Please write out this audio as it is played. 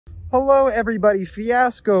Hello everybody,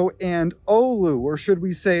 Fiasco and Olu, or should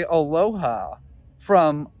we say Aloha,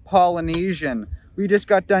 from Polynesian. We just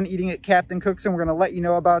got done eating at Captain Cook's and we're going to let you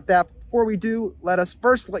know about that. Before we do, let us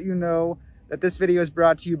first let you know that this video is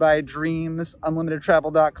brought to you by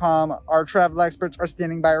DreamsUnlimitedTravel.com. Our travel experts are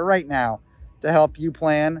standing by right now to help you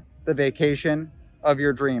plan the vacation of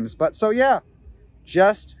your dreams. But so yeah,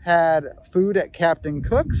 just had food at Captain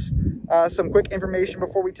Cook's. Some quick information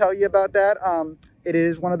before we tell you about that. It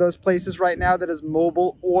is one of those places right now that is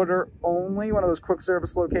mobile order only, one of those quick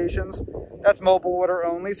service locations that's mobile order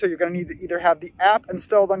only. So you're going to need to either have the app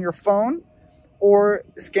installed on your phone or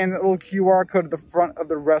scan the little QR code at the front of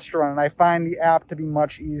the restaurant. And I find the app to be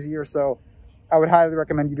much easier. So I would highly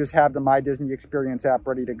recommend you just have the My Disney Experience app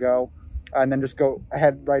ready to go. And then just go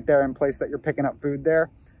ahead right there and place that you're picking up food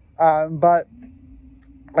there. But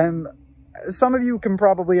some of you can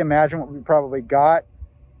probably imagine what we probably got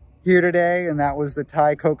here today, and that was the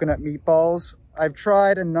Thai Coconut Meatballs. I've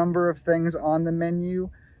tried a number of things on the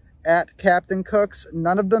menu at Captain Cook's,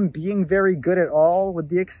 none of them being very good at all, with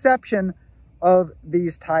the exception of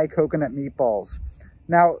these Thai Coconut Meatballs.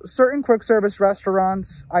 Now, certain quick service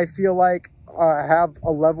restaurants, I feel like, have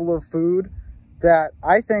a level of food that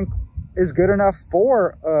I think is good enough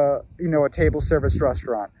for, a table service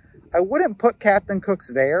restaurant. I wouldn't put Captain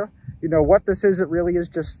Cook's there. You know, what this is, it really is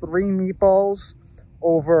just 3 meatballs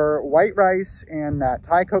over white rice and that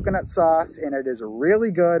Thai coconut sauce, and it is really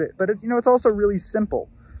good, but it's also really simple.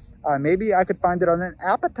 Maybe I could find it on an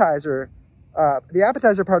appetizer, the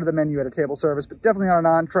appetizer part of the menu at a table service, but definitely not an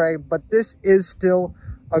entree. But this is still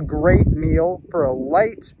a great meal for a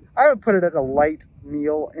light, I would put it at a light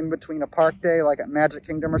meal in between a park day, like at Magic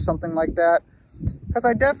Kingdom or something like that, because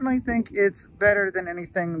I definitely think it's better than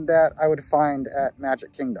anything that I would find at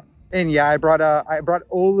Magic Kingdom. And yeah, I brought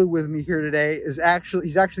Olu with me here today. He's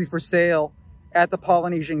actually for sale at the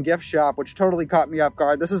Polynesian gift shop, which totally caught me off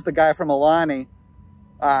guard. This is the guy from Alani.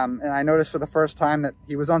 And I noticed for the first time that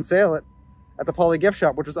he was on sale at the Poly gift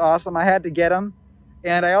shop, which was awesome. I had to get him.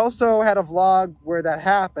 And I also had a vlog where that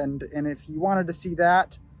happened. And if you wanted to see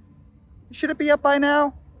that, should it be up by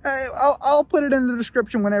now? I'll put it in the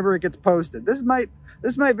description whenever it gets posted. This might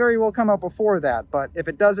very well come out before that, but if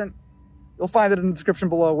it doesn't, you'll find it in the description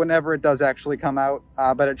below whenever it does actually come out,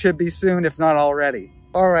 but it should be soon, if not already.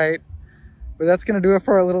 All right, but that's going to do it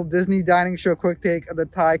for our little Disney dining show quick take of the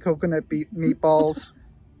Thai Coconut Meatballs.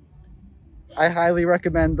 I highly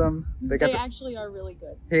recommend them. They actually are really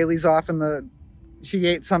good. Haley's off she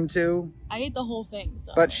ate some too. I ate the whole thing.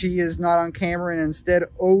 So. But she is not on camera, and instead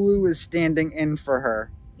Olu is standing in for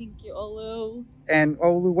her. Thank you, Olu. And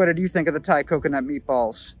Olu, what did you think of the Thai Coconut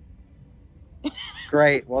Meatballs?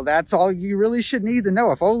 Great. Well, that's all you really should need to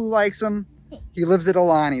know. If Olu likes them, he lives at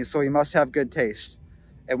Alani, so he must have good taste.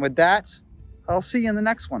 And with that, I'll see you in the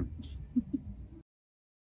next one.